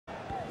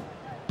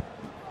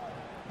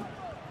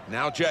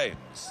Now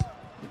James.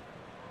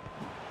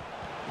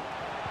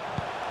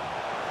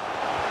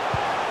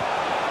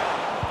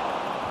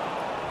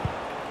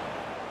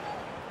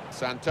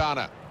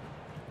 Santana.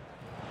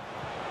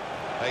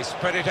 They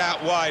spread it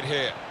out wide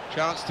here.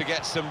 Chance to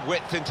get some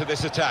width into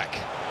this attack.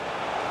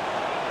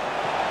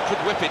 Could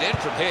whip it in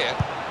from here.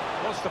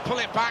 Wants to pull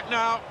it back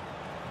now.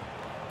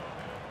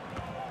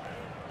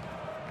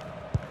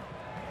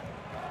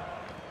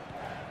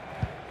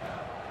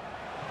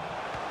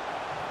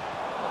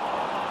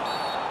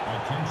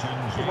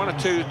 One or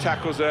two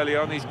tackles early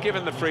on. He's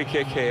given the free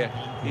kick here.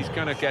 He's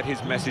going to get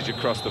his message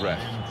across the ref.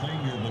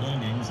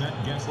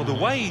 Well, the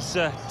way he's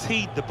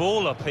teed the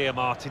ball up here,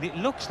 Martin, it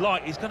looks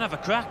like he's going to have a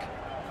crack.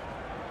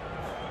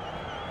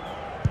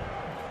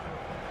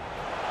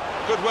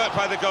 Good work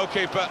by the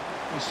goalkeeper.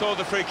 He saw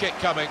the free kick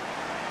coming.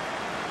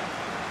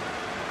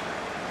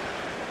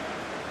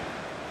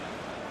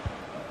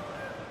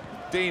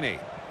 Deeney.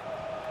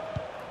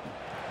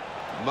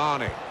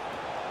 Marnie.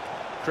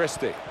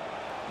 Christie.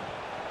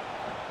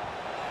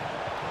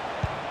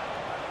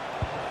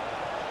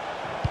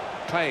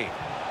 Clay.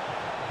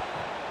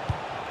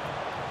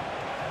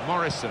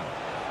 Morrison.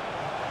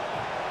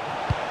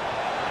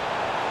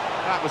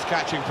 That was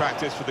catching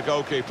practice for the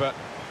goalkeeper.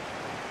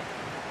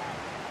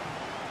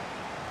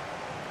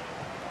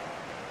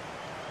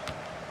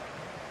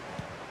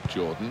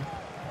 Jordan.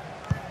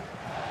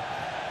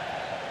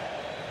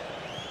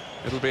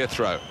 It'll be a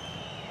throw.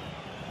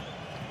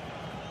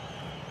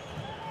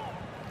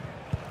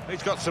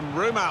 He's got some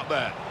room out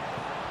there.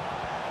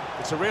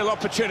 It's a real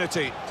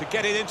opportunity to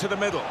get it into the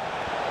middle.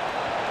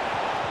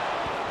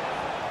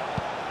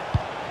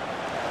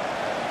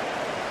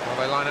 Well,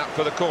 they line up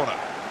for the corner.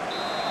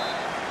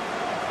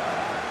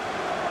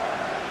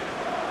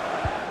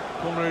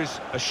 Corner is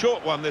a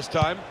short one this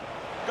time.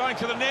 Going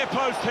to the near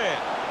post here.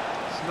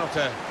 It's not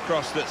a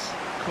cross that's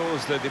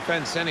caused the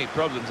defence any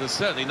problems, and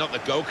certainly not the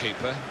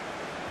goalkeeper.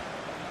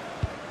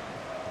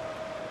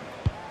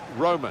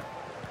 Roman.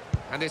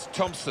 And it's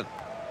Thompson.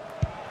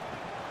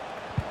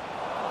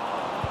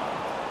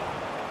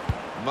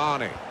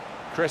 Marnie.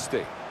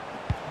 Christie.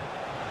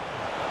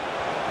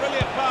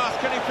 Brilliant pass,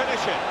 can he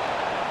finish it?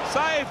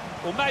 Save!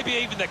 Or maybe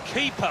even the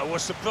keeper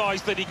was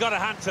surprised that he got a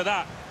hand to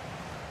that.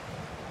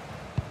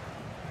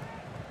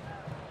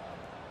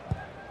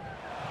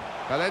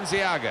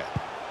 Balenciaga.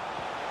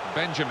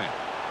 Benjamin.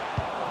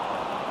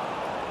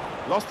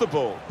 Lost the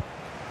ball.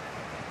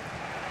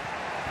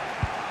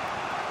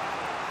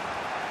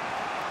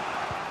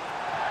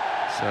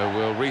 So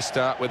we'll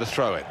restart with a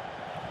throw-in.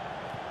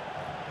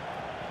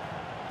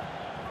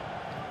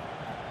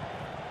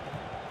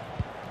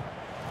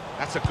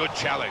 That's a good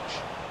challenge.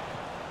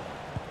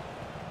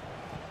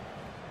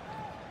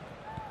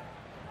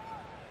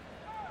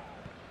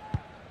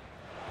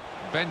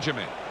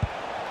 Benjamin.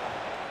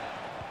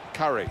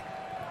 Curry.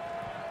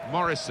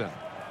 Morrison.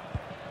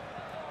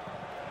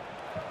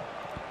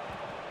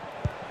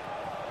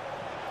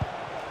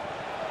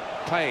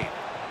 Payne.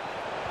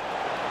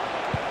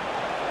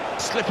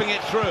 Slipping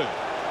it through.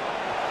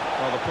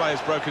 Well, the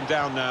player's broken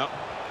down now.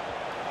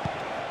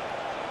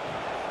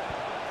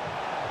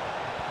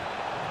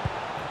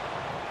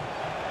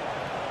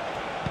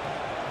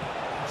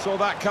 Saw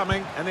that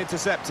coming and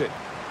intercepted.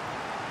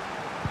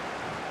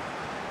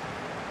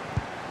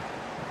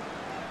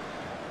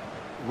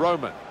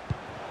 Roman.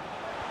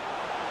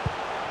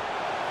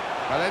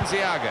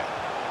 Balenciaga.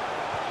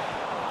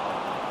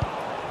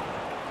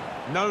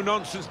 No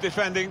nonsense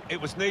defending, it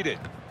was needed.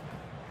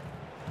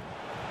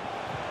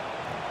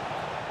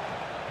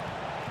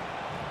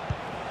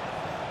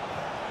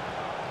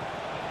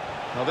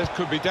 Well, this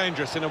could be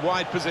dangerous in a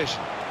wide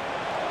position.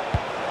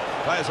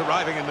 Players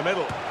arriving in the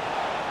middle.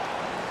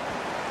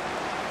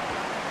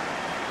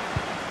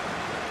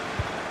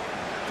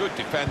 Good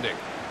defending.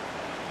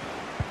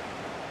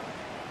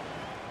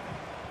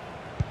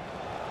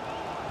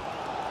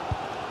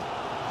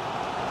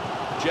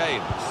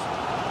 James.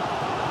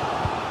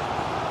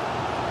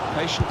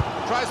 Patient.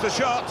 Tries the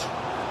shot.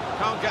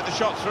 Can't get the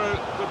shot through.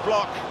 Good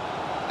block.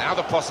 Now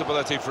the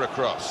possibility for a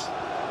cross.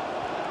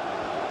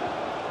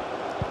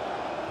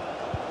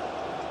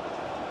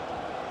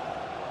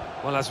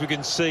 Well, as we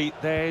can see,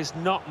 there's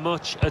not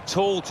much at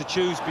all to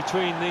choose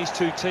between these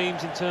two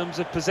teams in terms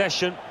of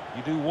possession.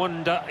 You do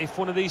wonder if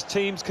one of these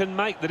teams can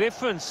make the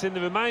difference in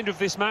the remainder of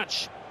this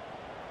match.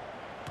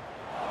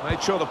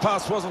 Made sure the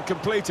pass wasn't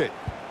completed.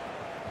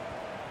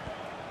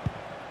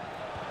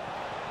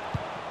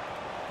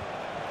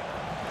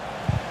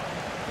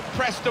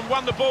 Pressed and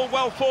won the ball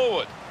well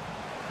forward.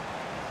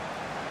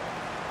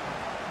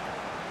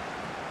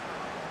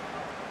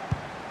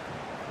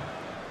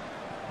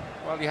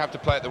 Well, you have to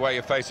play it the way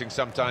you're facing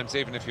sometimes,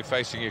 even if you're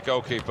facing your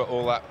goalkeeper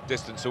all that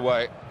distance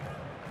away.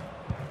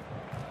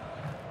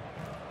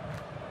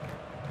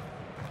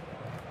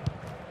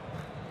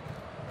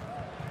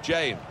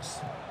 James.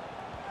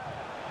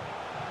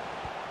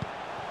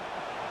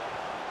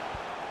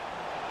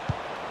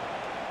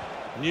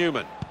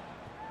 Newman.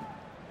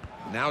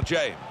 Now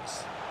James.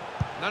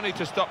 No need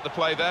to stop the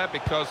play there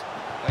because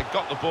they've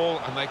got the ball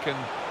and they can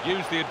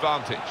use the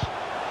advantage.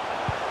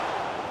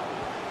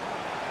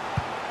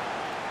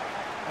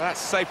 That's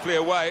safely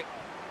away.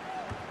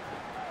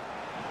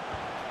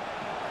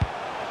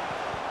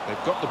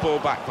 They've got the ball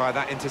back by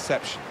that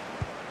interception.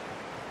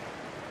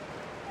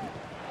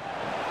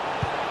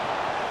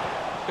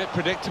 Bit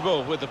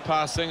predictable with the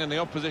passing and the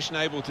opposition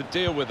able to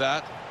deal with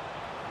that.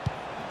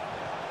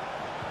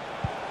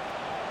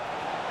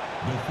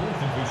 The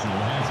fourth official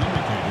has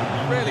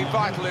indicated Really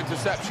vital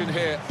interception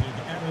here.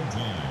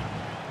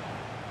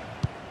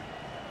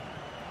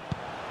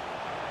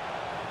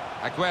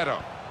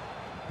 Aguero.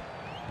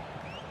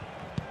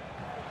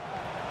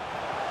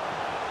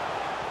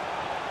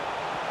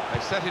 They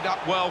set it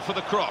up well for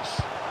the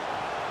cross.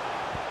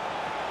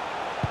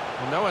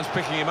 Well, no one's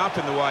picking him up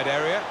in the wide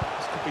area.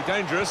 This could be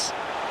dangerous.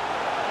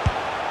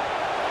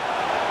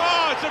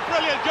 Oh, it's a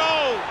brilliant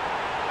goal!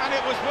 And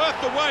it was worth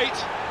the wait.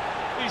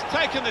 He's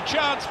taken the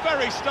chance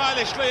very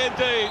stylishly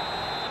indeed.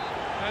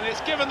 And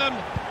it's given them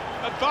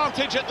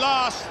advantage at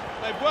last.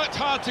 They've worked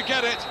hard to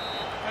get it.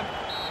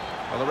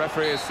 Well, the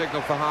referee has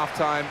signalled for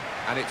half-time,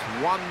 and it's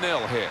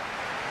 1-0 here.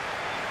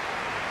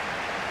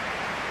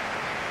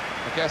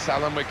 I guess,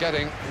 Alan, we're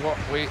getting what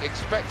we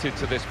expected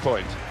to this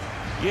point.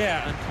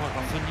 Yeah, and quite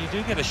often you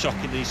do get a shock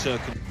in these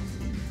circumstances.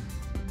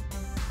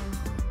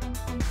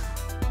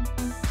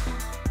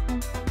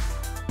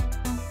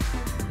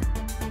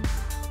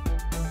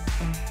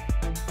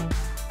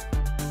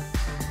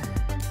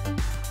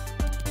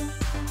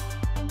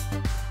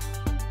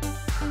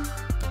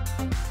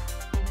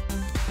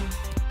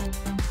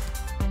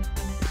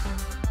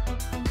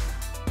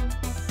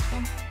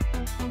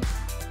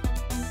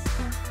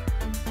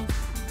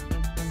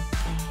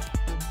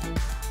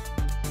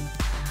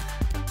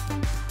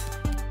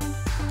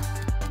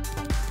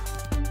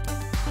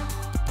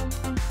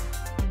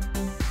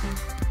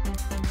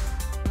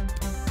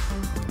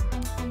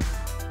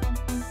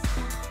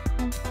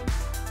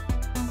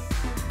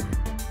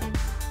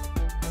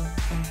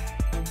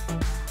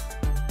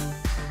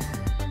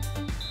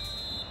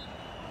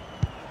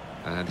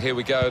 And here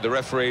we go, the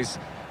referee's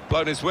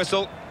blown his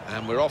whistle,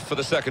 and we're off for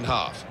the second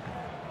half.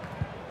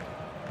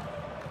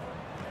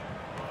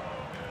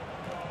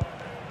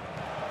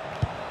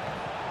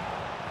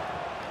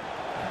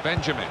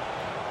 Benjamin.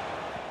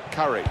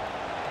 Curry.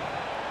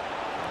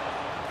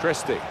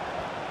 Christie.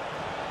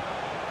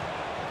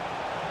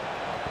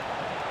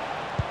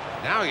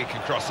 Now he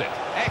can cross it.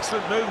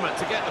 Excellent movement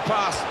to get the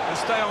pass and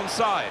stay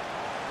onside.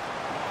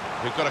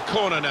 We've got a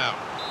corner now.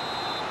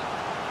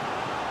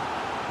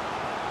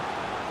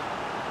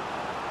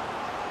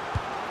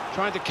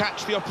 Trying to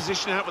catch the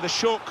opposition out with a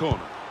short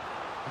corner.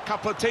 A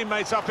couple of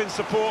teammates up in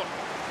support.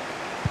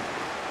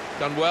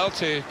 Done well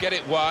to get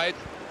it wide.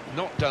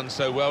 Not done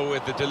so well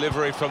with the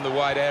delivery from the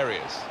wide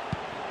areas.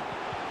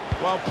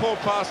 Well, poor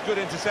pass, good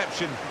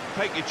interception.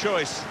 Take your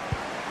choice.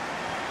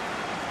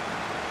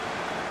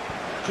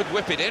 Could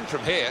whip it in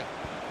from here.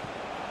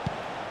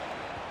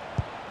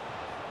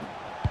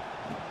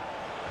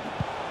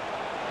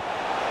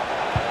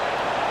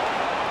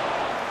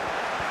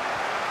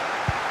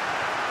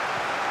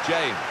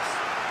 James.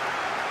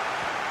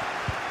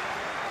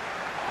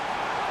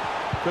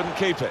 Couldn't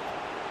keep it.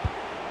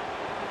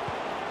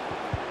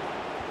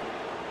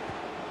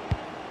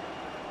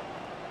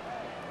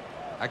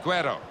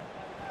 Aguero.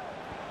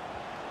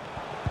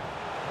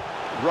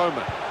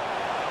 Roman.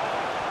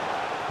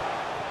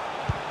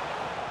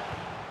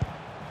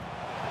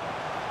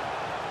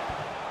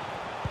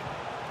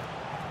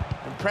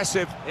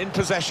 Impressive in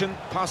possession,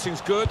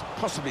 passing's good,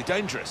 possibly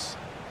dangerous.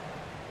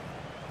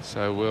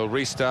 So we'll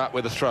restart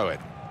with a throw-in.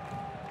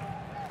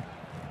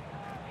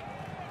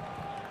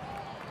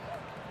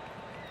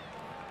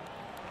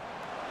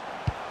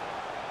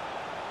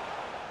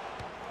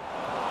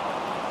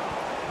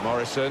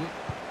 Morrison.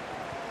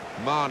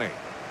 Marnie.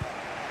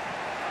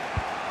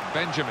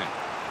 Benjamin.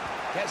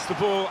 Gets the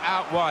ball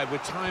out wide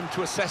with time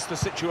to assess the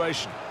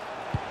situation.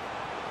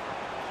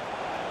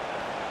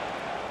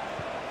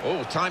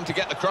 Oh, time to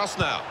get the cross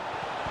now.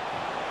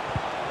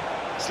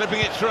 Slipping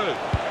it through.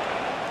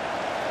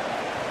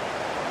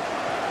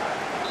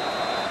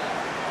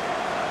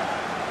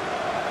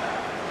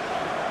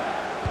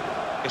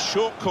 A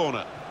short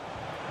corner.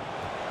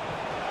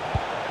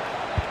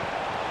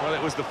 Well,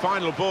 it was the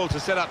final ball to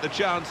set up the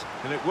chance,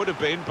 and it would have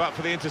been, but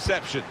for the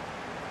interception.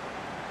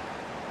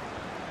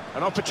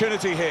 An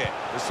opportunity here.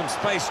 There's some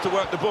space to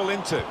work the ball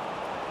into.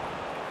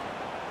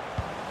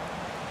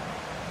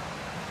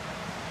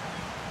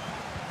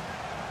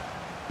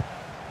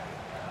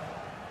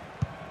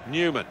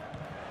 Newman.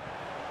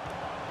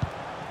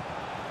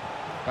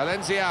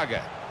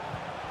 Valenciaga.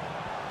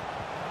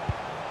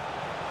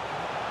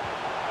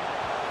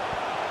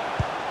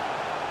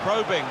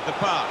 Probing the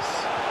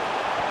pass.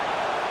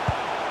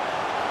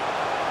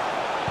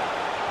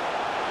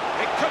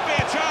 It could be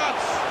a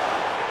chance.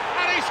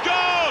 And he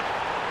scored!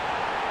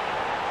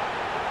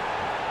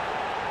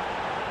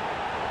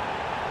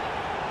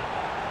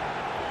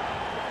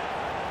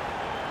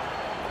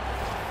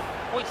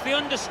 Well, it's the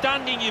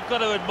understanding you've got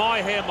to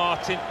admire here,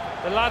 Martin.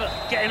 The lad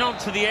getting on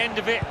to the end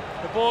of it,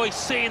 the boy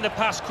seeing the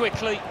pass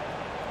quickly.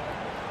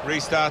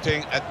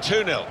 Restarting at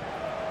 2-0.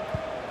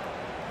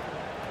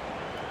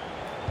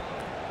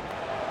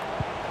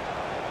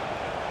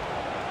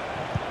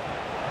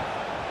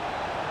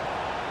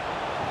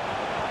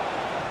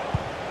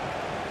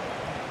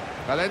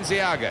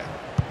 Valenciaga.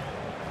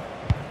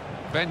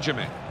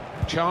 Benjamin.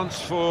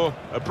 Chance for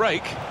a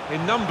break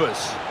in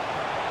numbers.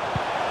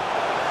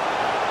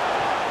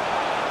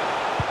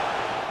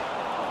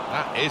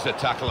 That is a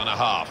tackle and a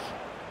half.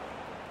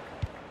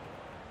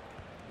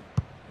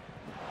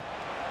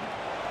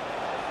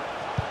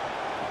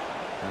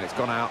 And it's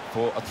gone out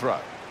for a throw.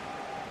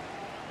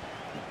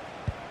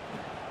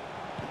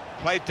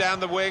 Played down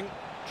the wing,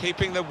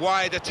 keeping the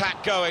wide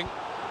attack going.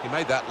 He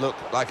made that look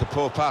like a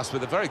poor pass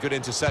with a very good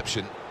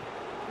interception.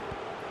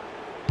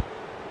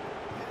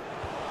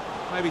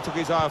 Maybe took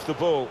his eye off the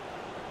ball.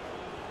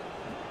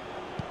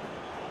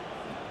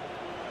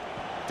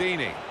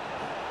 Deeney.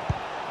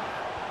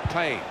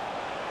 Payne.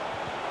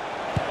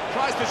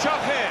 Tries the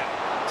shot here.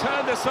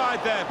 Turned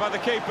aside there by the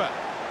keeper.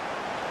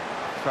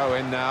 Throw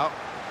in now.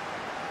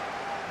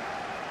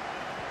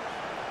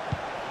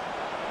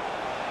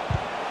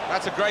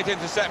 That's a great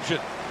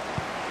interception.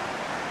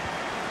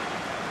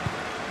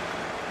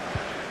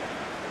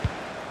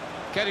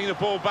 Getting the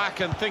ball back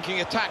and thinking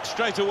attack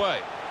straight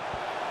away.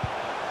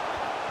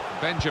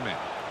 Benjamin.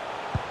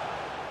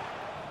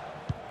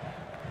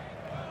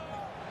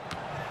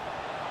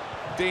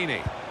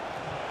 Deeney.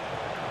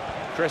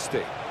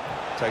 Christie.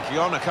 Taking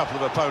on a couple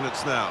of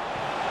opponents now.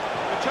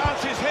 The chance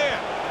is here.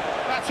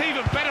 That's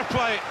even better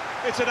play.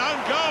 It's an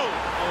own goal.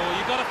 Oh,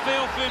 you've got to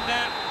feel for him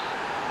now.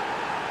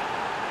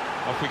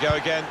 Off we go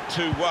again,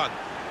 2-1.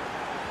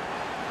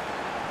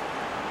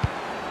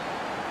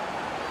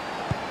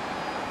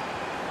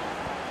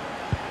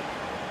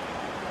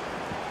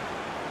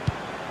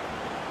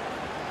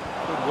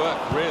 Good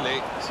work, really,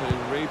 to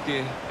read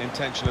the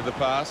intention of the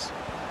pass.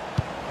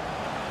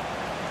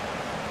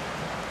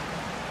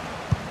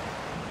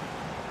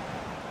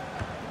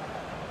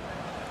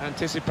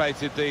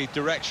 Anticipated the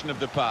direction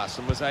of the pass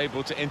and was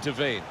able to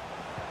intervene.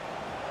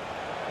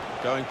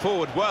 Going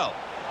forward well.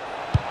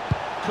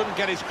 Couldn't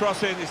get his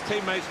cross in, his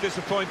teammates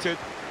disappointed.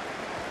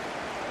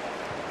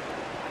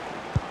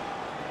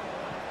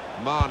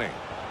 Marnie.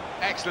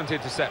 Excellent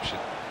interception.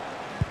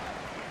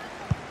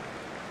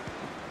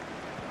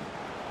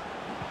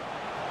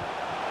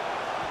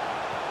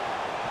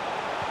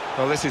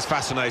 Well, this is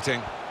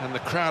fascinating, and the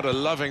crowd are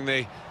loving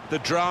the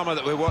drama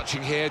that we're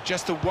watching here.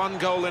 Just the one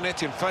goal in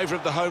it in favour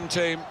of the home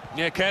team.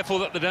 Yeah, careful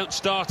that they don't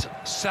start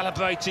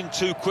celebrating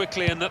too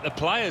quickly and that the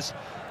players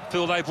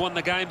feel they've won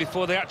the game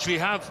before they actually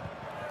have.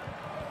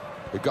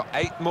 We've got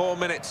 8 more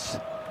minutes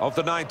of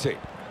the 90.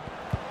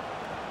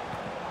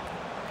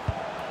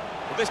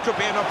 Well, this could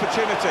be an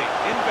opportunity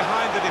in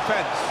behind the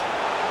defence.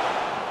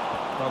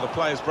 Well, the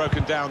player's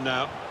broken down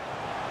now.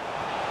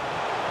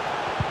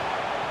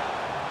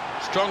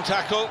 Strong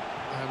tackle,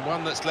 and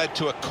one that's led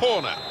to a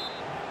corner.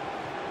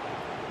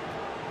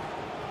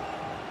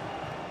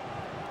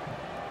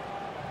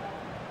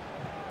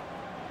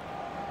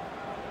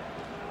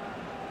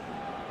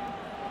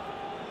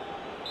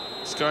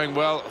 It's going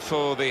well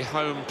for the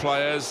home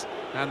players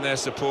and their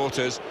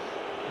supporters.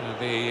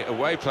 The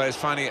away players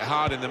finding it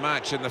hard in the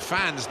match, and the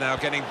fans now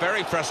getting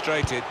very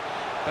frustrated.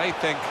 They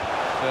think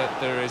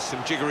that there is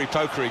some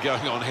jiggery-pokery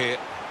going on here.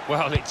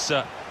 Well, it's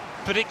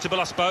predictable,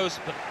 I suppose,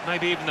 but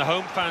maybe even the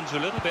home fans are a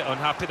little bit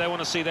unhappy. They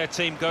want to see their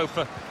team go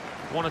for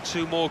 1 or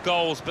 2 more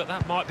goals, but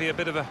that might be a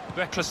bit of a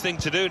reckless thing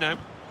to do now.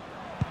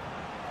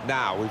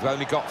 Now, we've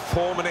only got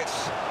 4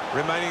 minutes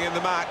remaining in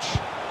the match.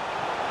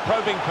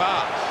 Probing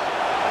pass.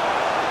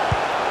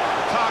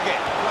 Target,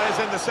 players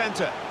in the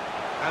centre,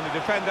 and the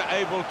defender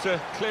able to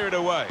clear it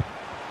away.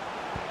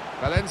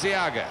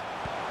 Valenciaga.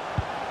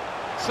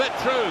 Slipped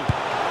through.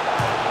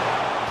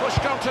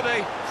 Pushed onto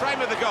the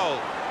frame of the goal.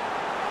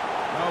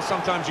 Well,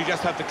 sometimes you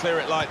just have to clear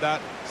it like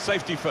that.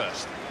 Safety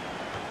first.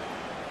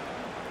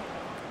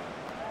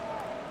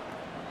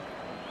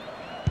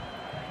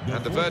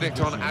 And the verdict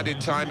on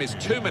added time is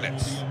 2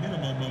 minutes.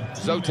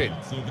 Zotin.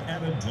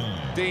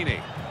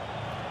 Deeney.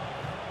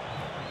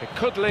 It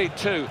could lead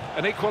to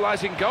an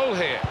equalising goal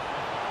here.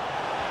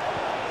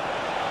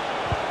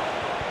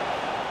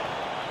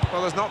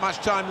 Well, there's not much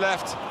time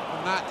left,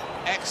 and that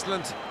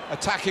excellent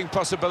attacking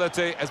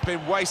possibility has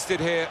been wasted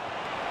here.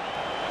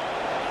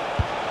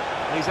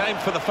 He's aimed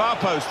for the far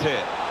post here,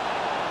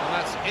 and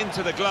that's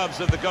into the gloves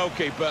of the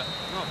goalkeeper.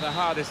 Not the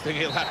hardest thing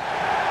he'll have.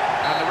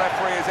 And the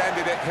referee has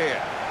ended it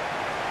here.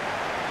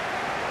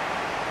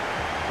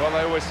 Well,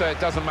 they always say it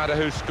doesn't matter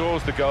who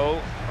scores the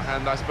goal,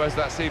 and I suppose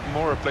that's even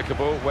more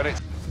applicable when it's...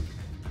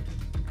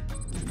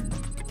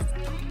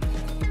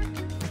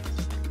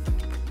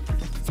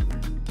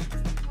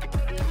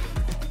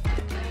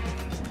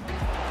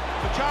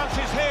 The chance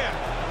is here.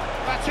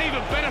 That's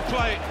even better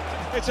play.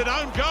 It's an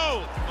own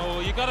goal.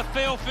 Oh, you've got to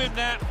feel for him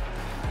now.